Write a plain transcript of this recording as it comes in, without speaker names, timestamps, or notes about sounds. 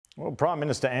Well, Prime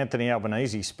Minister Anthony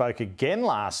Albanese spoke again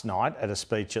last night at a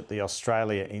speech at the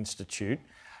Australia Institute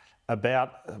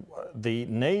about the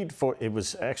need for, it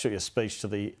was actually a speech to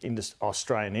the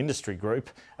Australian industry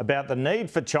group, about the need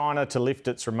for China to lift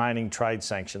its remaining trade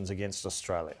sanctions against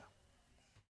Australia.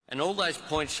 And all those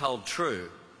points hold true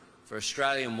for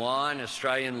Australian wine,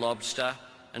 Australian lobster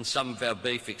and some of our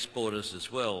beef exporters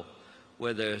as well,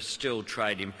 where there are still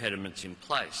trade impediments in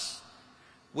place.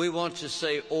 We want to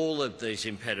see all of these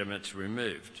impediments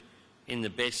removed in the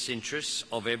best interests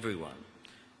of everyone.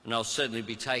 And I'll certainly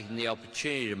be taking the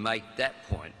opportunity to make that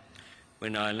point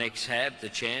when I next have the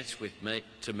chance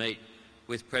to meet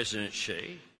with President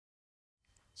Xi.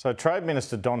 So Trade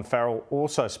Minister Don Farrell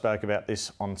also spoke about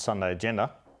this on Sunday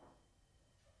Agenda.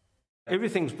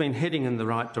 Everything's been heading in the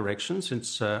right direction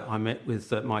since I met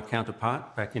with my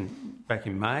counterpart back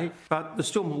in May, but there's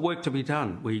still more work to be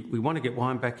done. We want to get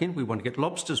wine back in, we want to get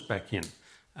lobsters back in.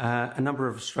 A number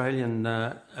of Australian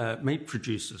meat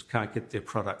producers can't get their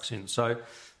products in, so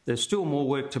there's still more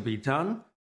work to be done.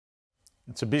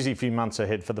 It's a busy few months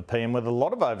ahead for the PM with a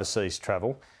lot of overseas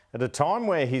travel at a time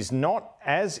where he's not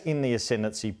as in the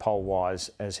ascendancy poll-wise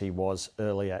as he was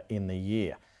earlier in the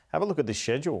year. Have a look at this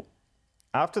schedule.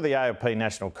 After the ALP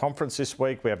National Conference this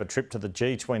week, we have a trip to the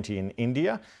G20 in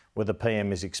India, where the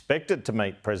PM is expected to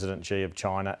meet President Xi of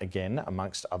China again,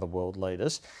 amongst other world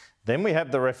leaders. Then we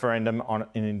have the referendum on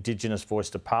an Indigenous voice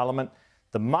to Parliament.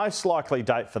 The most likely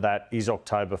date for that is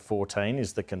October 14,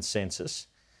 is the consensus.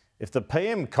 If the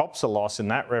PM cops a loss in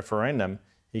that referendum,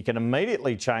 he can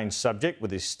immediately change subject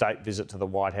with his state visit to the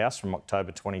White House from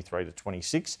October 23 to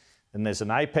 26. Then there's an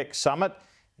APEC summit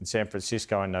in San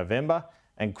Francisco in November.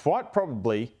 And quite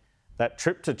probably that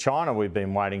trip to China we've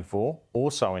been waiting for,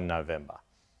 also in November.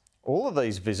 All of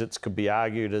these visits could be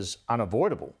argued as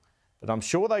unavoidable, but I'm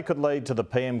sure they could lead to the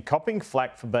PM copping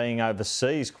flack for being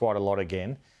overseas quite a lot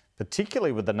again,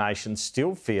 particularly with the nation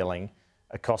still feeling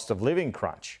a cost of living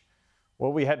crunch.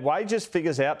 Well, we had wages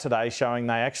figures out today showing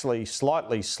they actually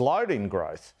slightly slowed in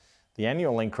growth. The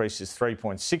annual increase is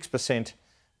 3.6%.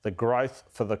 The growth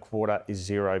for the quarter is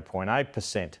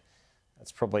 0.8%.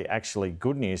 That's probably actually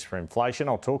good news for inflation.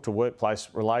 I'll talk to Workplace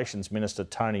Relations Minister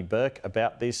Tony Burke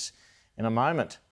about this in a moment.